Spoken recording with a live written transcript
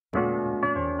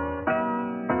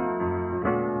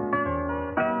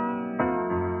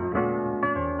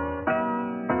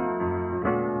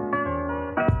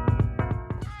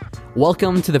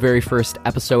Welcome to the very first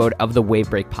episode of the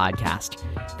Wavebreak podcast.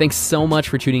 Thanks so much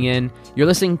for tuning in. You're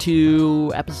listening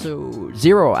to episode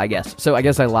 0, I guess. So I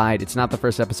guess I lied. It's not the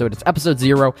first episode. It's episode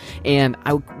 0. And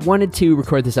I wanted to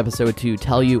record this episode to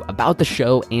tell you about the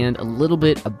show and a little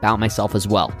bit about myself as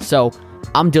well. So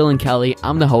I'm Dylan Kelly.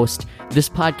 I'm the host. This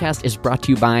podcast is brought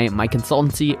to you by my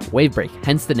consultancy, Wavebreak,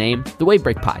 hence the name, the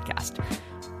Wavebreak Podcast.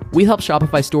 We help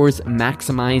Shopify stores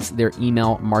maximize their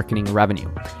email marketing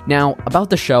revenue. Now, about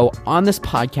the show, on this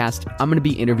podcast, I'm going to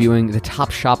be interviewing the top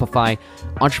Shopify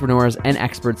entrepreneurs and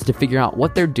experts to figure out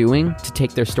what they're doing to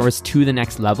take their stores to the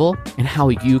next level and how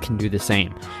you can do the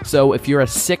same. So if you're a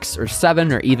 6 or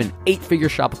 7 or even 8-figure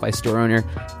Shopify store owner,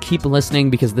 keep listening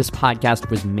because this podcast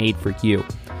was made for you.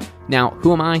 Now,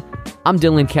 who am I? I'm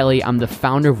Dylan Kelly. I'm the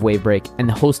founder of Wavebreak and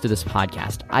the host of this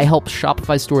podcast. I help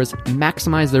Shopify stores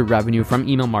maximize their revenue from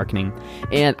email marketing,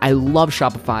 and I love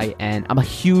Shopify, and I'm a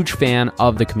huge fan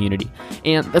of the community,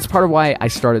 and that's part of why I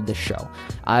started this show.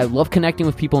 I love connecting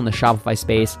with people in the Shopify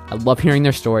space. I love hearing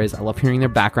their stories. I love hearing their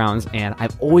backgrounds, and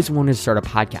I've always wanted to start a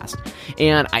podcast.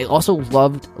 And I also I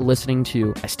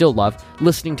still love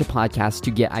listening to podcasts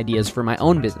to get ideas for my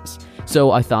own business.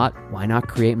 So I thought, why not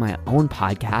create my own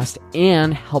podcast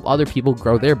and help other people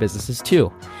grow their businesses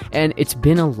too? And it's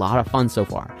been a lot of fun so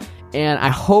far. And I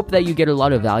hope that you get a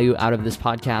lot of value out of this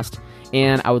podcast.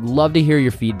 And I would love to hear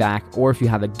your feedback, or if you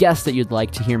have a guest that you'd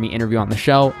like to hear me interview on the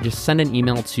show, just send an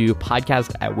email to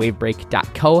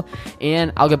podcast@wavebreak.co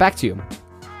and I'll get back to you.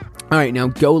 All right, now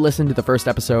go listen to the first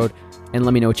episode and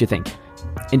let me know what you think.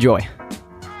 Enjoy.